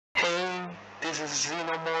this is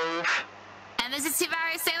Xenomorph. And this is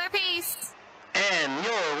T-Virus Sailor Peace. And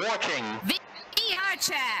you're watching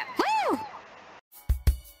VRChat. Woo!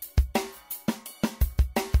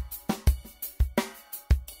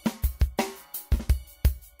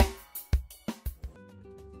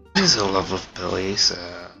 This is a lovely place.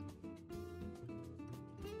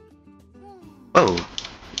 Oh,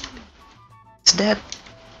 is that?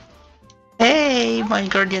 Hey, my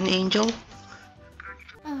guardian angel.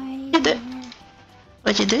 Hi.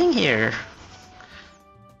 What you doing here?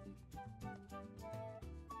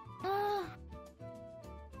 Well,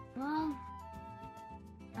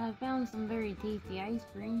 I found some very tasty ice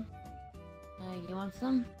cream. You want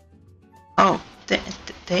some? Oh,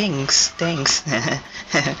 thanks.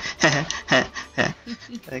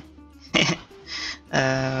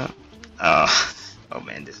 Oh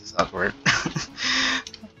man, this is awkward.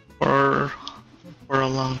 For a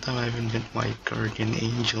long time, I haven't been my guardian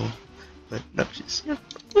angel, but not just yet.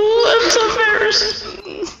 Oh, I'm so embarrassed.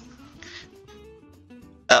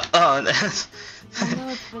 That's. I know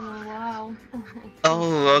it's been a while.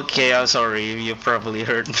 Oh, okay. I'm sorry. You probably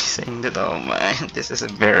heard me saying that. Oh man, this is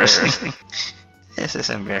embarrassing. This is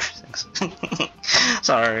embarrassing.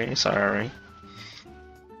 Sorry.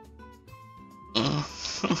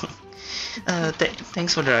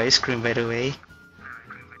 Thanks for the ice cream, by the way.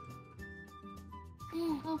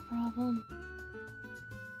 Yeah, no problem.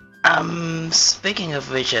 Speaking of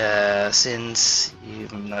which, since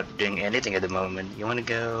you're not doing anything at the moment, you wanna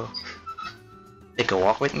go take a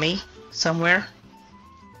walk with me somewhere?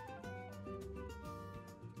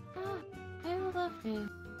 I would love to.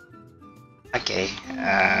 Okay,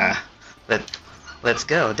 let's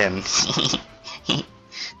go then.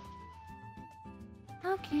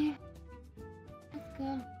 Okay. Let's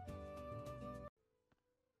go.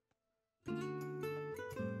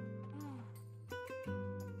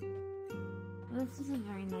 This is a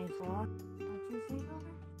very nice walk. Don't you think,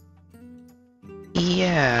 Robert?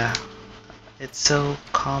 Yeah, it's so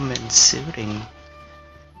calm and soothing.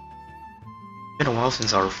 It's been a while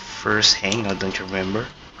since our first hangout, don't you remember?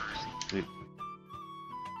 With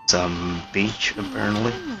some beach,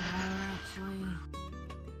 apparently.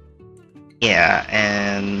 Yeah,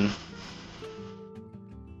 and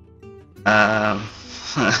I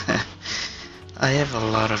have a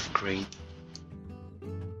lot of great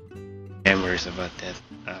memories about that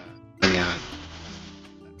hangout.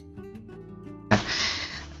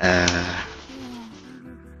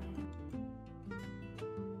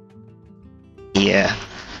 Yeah,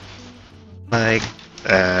 like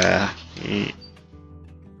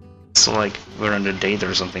it's like we're on a date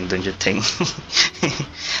or something, don't you think?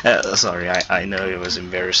 Sorry, I know it was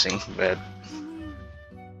embarrassing, but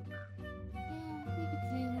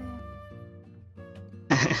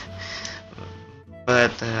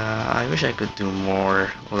but I wish I could do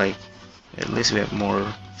more. Like, at least we have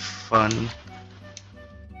more fun.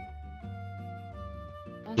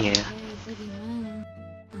 Yeah.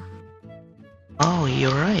 Oh,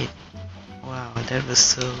 you're right. Wow, that was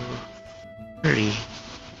so pretty.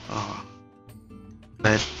 Oh,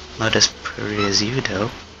 but not as pretty as you though.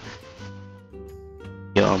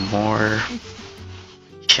 You're more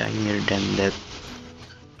shinier than that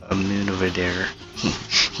moon over there.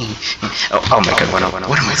 oh my god,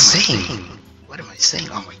 what am I saying? What am I saying?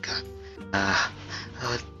 Oh my god.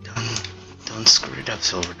 Don't screw it up,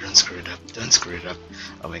 Silver. Don't screw it up.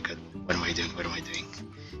 Oh my god, what am I doing?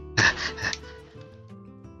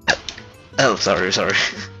 Oh, sorry. Sorry.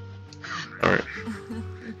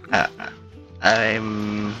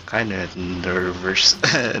 I'm kinda nervous.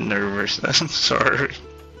 I'm sorry.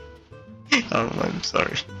 Oh, I'm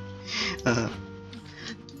sorry.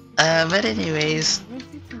 But anyways,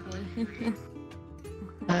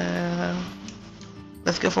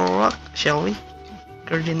 let's go for a walk, shall we,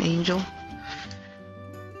 Guardian Angel?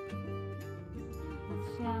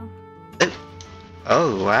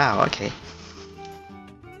 Oh wow, okay.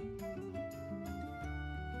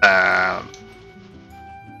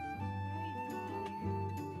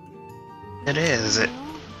 It is. It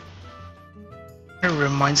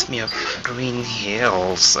reminds me of Green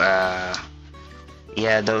Hills.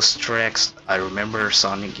 Yeah, those tracks. I remember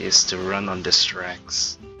Sonic used to run on these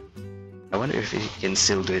tracks. I wonder if he can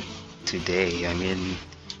still do it today. I mean,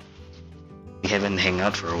 we haven't hung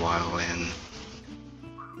out for a while, and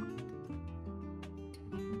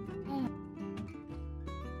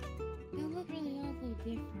You look really awfully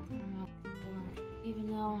different from before, even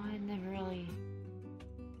though I'd never really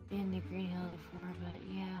been to Green Hill before, but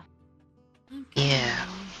yeah. yeah.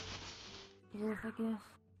 Yes, I guess.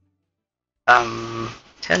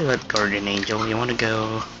 Tell you what, Guardian Angel, you wanna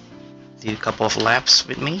go do a couple of laps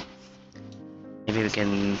with me? Maybe we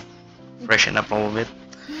can freshen up a little bit.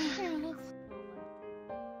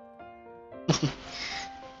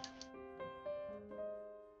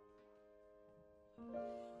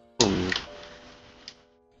 Ooh.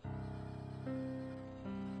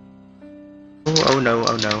 Oh no,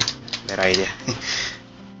 oh no. Bad idea.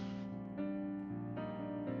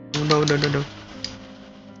 Oh no, no, no, no.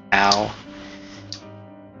 Ow.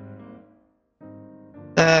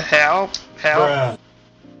 Help! Help! Bruh.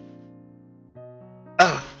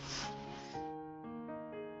 Oh.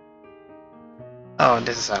 Oh,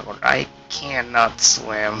 this is awkward. I cannot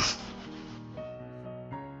swim.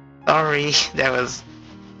 Sorry, that was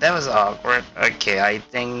awkward. Okay, I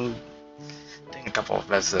think a couple of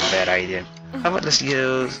that's a bad idea. How about let's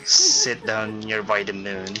go sit down nearby the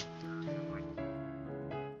moon?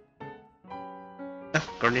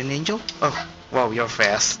 Guardian Angel? Oh, wow, you're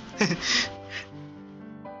fast.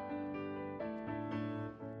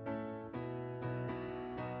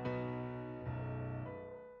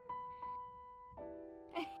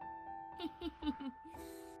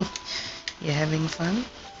 You having fun?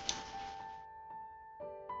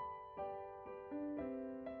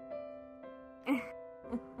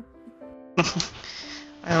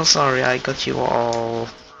 Well, sorry, I got you all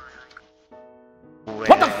wet.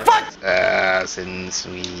 What the fuck? Since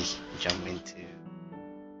we jump into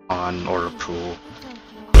pond or a pool.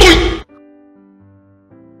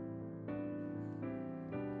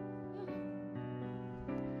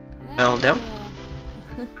 Well, that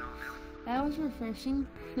that was refreshing.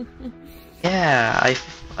 yeah,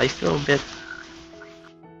 I feel a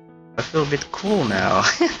bit cool now.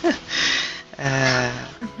 uh,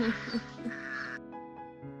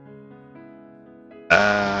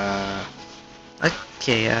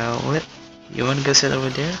 okay, you wanna go sit over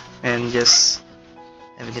there and just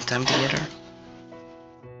have a good time together?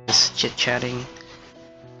 Just chit-chatting.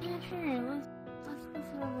 Yeah, sure. Let's go sit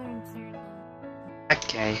over and stare at them.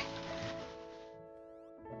 Okay.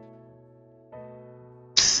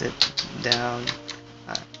 Sit down.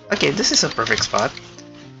 Okay, this is a perfect spot.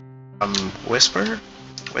 Whisper?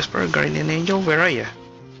 Whisper, Guardian Angel, where are you?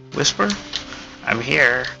 Whisper? I'm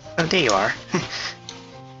here. Oh, there you are.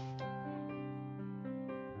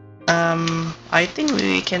 I think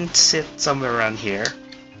we can sit somewhere around here.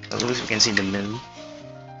 At least we can see the moon.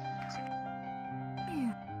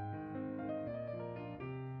 Yeah.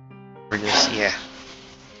 Or just, yeah.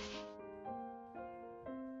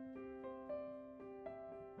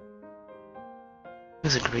 It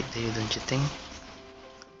was a great day, don't you think?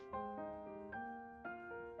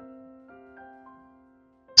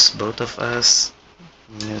 Just both of us,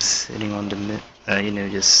 you know, sitting on the moon, you know,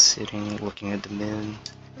 just sitting, looking at the moon.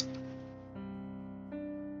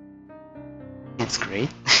 It's great.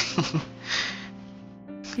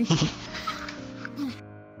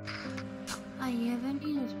 Ah, yeah, that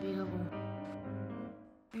view is beautiful.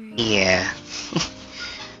 Yeah.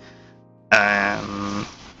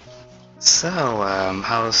 So,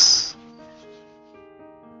 how's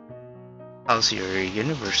your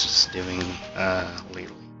universe doing,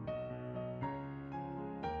 lately?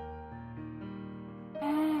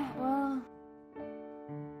 Well,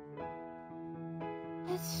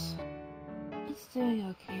 it's doing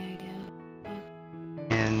okay, I guess.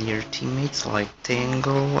 And your teammates like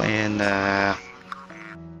Tango and,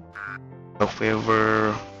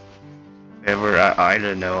 whoever, I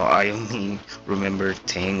don't know, I only remember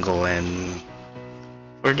Tango, and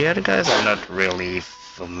for the other guys, I'm not really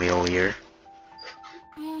familiar.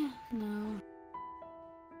 No.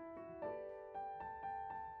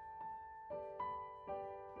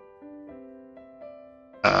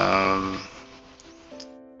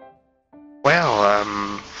 Well,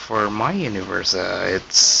 for my universe,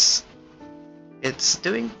 it's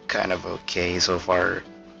doing kind of okay so far.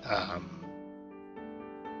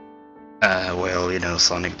 Well, you know,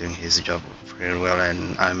 Sonic doing his job pretty well,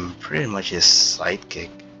 and I'm pretty much his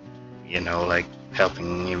sidekick. You know, like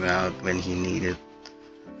helping him out when he needed.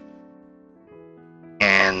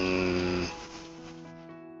 And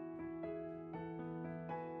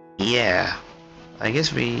yeah, I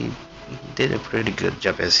guess we did a pretty good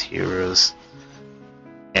job as heroes.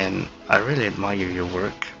 And I really admire your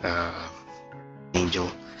work,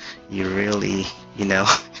 Angel. You really, you know.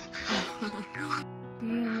 You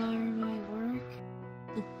admire my work?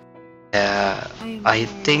 I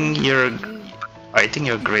think you're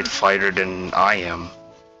a great fighter than I am.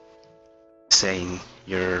 Saying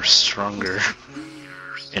you're stronger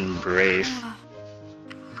and brave.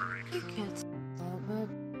 You can't say that, but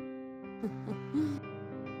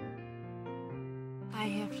I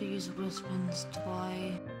have to use weapons to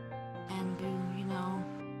fly and do, you know.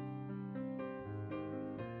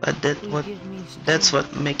 But Would give me that's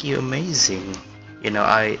strength. what make you amazing. You know,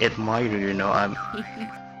 I admire you. You know, I'm.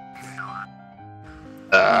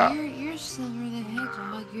 Well, you're Silver the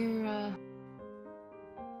Hedgehog.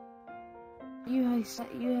 You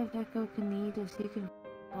have Echokinesis. You can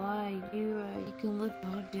fly. You can lift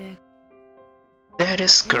objects. That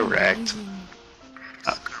is You're correct. amazing.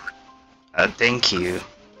 Thank you.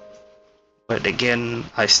 But again,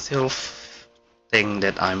 I still think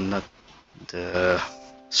that I'm not the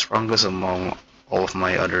strongest among all of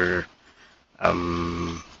my other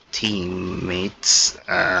teammates.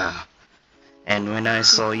 And when I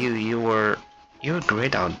saw you, you were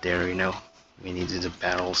great out there. You know, when you did the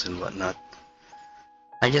battles and whatnot.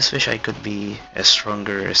 I just wish I could be as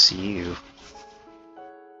stronger as you.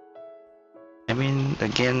 I mean,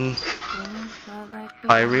 again,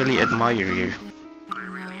 I really admire you.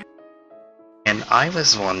 And I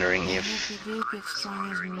was wondering if... You do get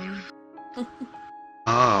strong as me.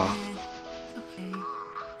 Oh, Okay.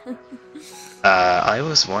 I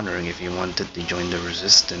was wondering if you wanted to join the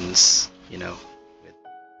Resistance, you know, with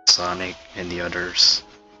Sonic and the others.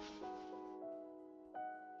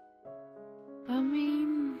 I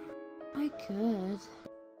mean, I could,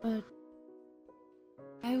 but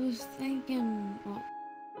I was thinking what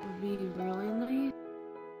would be really nice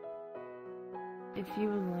if you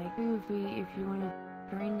would like to, if you want to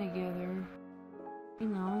train together, you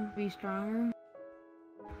know, be stronger.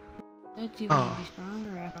 That you want to be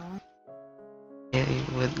stronger at all. I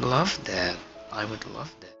would love that. I would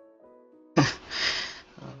love that.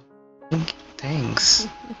 Thanks.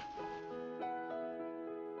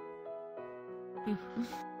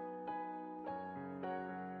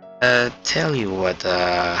 Tell you what,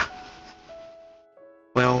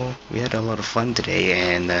 well, we had a lot of fun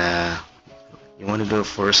today, and you want to go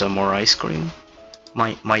for some more ice cream?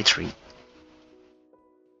 My treat.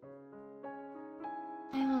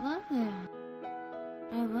 I love that.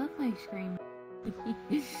 I love ice cream.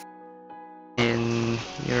 And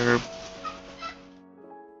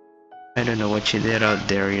I don't know what you did out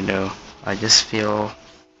there, you know. I just feel,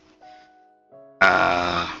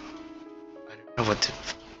 I don't know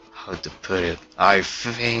how to put it. I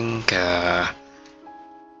think, I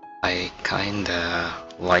kinda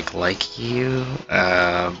like you,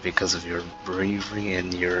 because of your bravery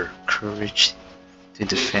and your courage to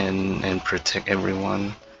defend and protect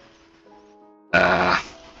everyone.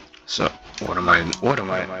 So what am I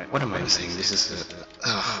saying? This is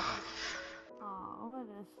Aw, what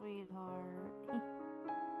a sweetheart.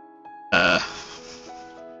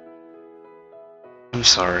 I'm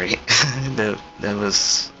sorry. that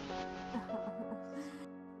was...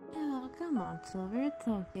 Oh, come on, Silver, it's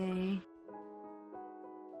okay.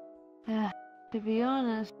 To be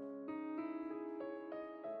honest,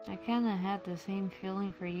 I kinda had the same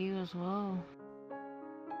feeling for you as well.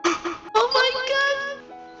 Oh my god!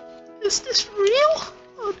 Is this real?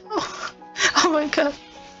 Oh no! Oh my god!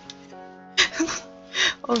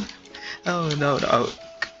 Oh no!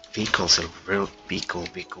 Be cool, Silver. Real be cool.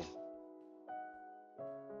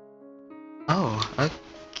 Oh,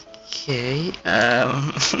 okay. Did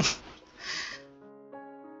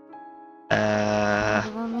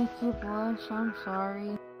that make you blush? I'm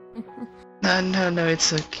sorry. No,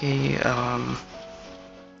 it's okay.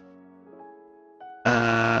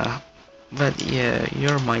 But yeah,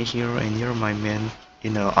 you're my hero and you're my man, you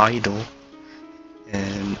know, idol.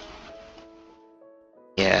 And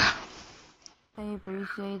yeah, I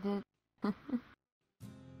appreciate it.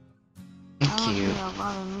 thank you. A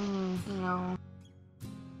lot of meaning,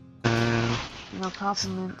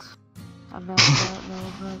 compliments about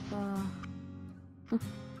that though,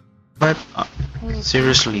 But hey,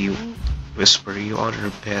 seriously, right? Whisper, you are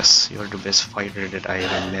the best. You're the best fighter that I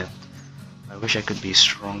ever met. I wish I could be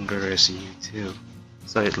stronger as you too,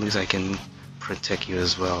 so at least I can protect you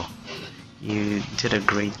as well. You did a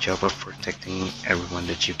great job of protecting everyone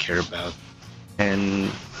that you care about,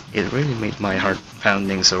 and it really made my heart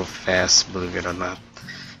pounding so fast, believe it or not.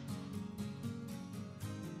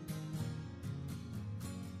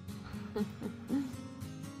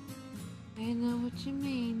 I know what you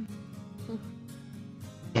mean.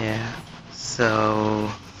 Yeah,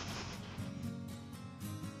 so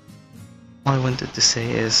all I wanted to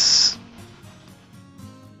say is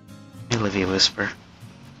I love you, Whisper.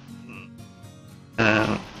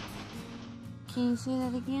 Can you say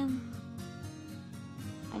that again?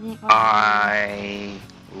 I didn't quite I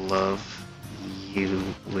love you,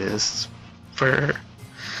 Whisper.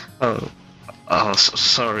 Oh,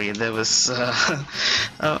 sorry. That was.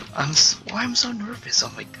 Why I'm so nervous?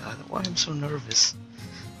 Oh my god, why I'm so nervous?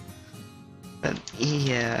 But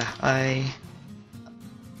yeah, I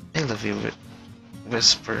love you,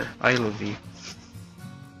 Whisper, I love you.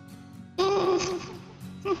 Oh,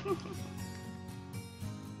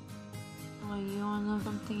 you wanna know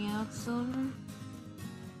something else, Silver?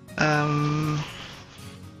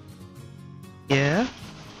 Yeah?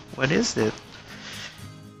 What is it?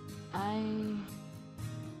 I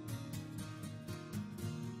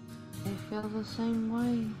feel the same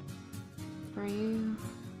way for you.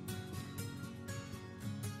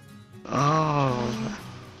 Oh.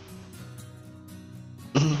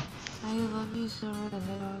 I love you, Silver the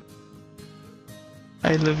Hedgehog.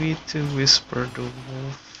 I love you too, Whisper the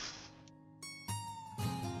Wolf.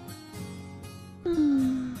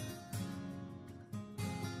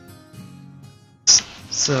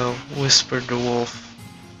 So, Whisper the Wolf,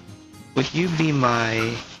 would you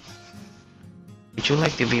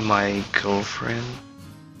like to be my girlfriend?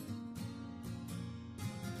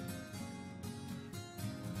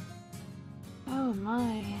 Oh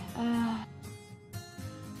my,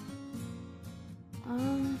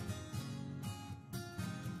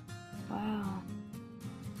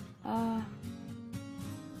 wow.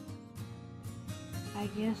 I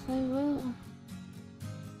guess I will.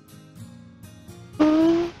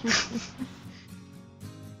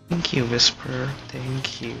 Thank you, Whisper.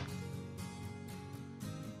 Thank you.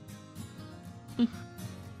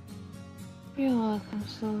 You're welcome,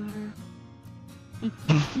 Silver.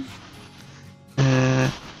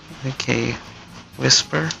 Okay.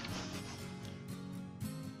 Whisper?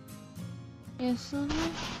 Yes, Silver?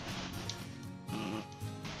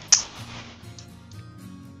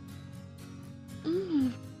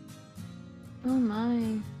 Oh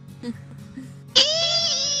my.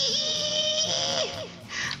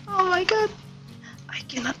 Oh my god! I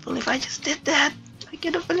cannot believe I just did that! I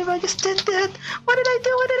cannot believe I just did that! What did I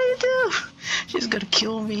do? What did I do? She's gonna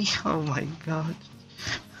kill me! Oh my god!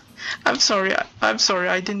 I'm sorry. I'm sorry.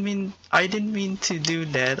 I didn't mean to do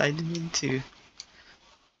that. I didn't mean to.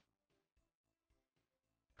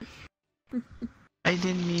 I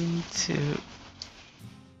didn't mean to.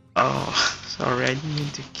 Oh, sorry. I didn't mean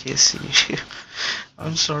to kiss you.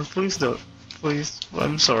 I'm sorry. Please don't. Please.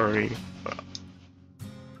 I'm sorry. I'm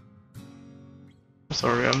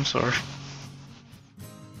sorry. I'm sorry.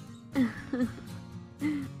 That's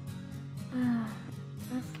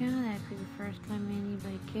kind of actually the first time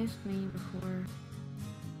anybody kissed me before.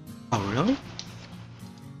 Oh, really?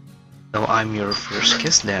 So I'm your first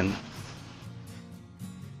kiss then.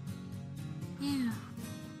 Yeah.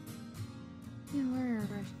 You were our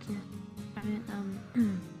first kiss. I mean,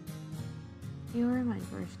 you were my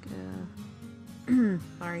first,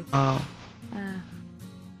 sorry. Oh.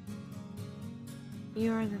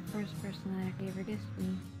 You were the first person that actually ever kissed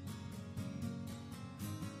me.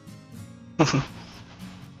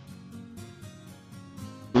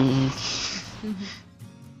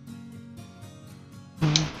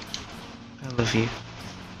 I love you.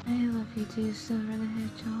 I love you too, Silver the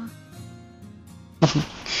Hedgehog.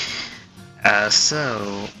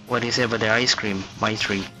 So, what do you say about the ice cream? My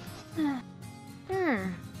treat.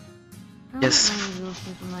 Sure. I Yes. don't mind a little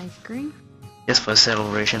bit of ice cream. Just for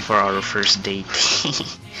celebration for our first date.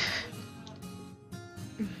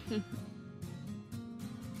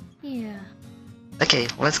 Yeah. Okay,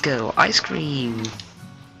 let's go. Ice cream!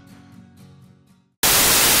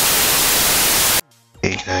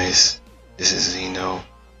 Hey guys, this is Zeno.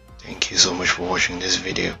 Thank you so much for watching this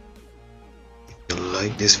video. If you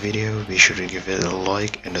like this video, be sure to give it a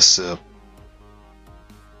like and a sub.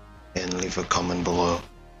 And leave a comment below.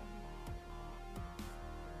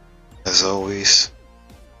 As always,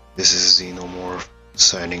 this is Xenomorph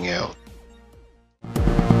signing out.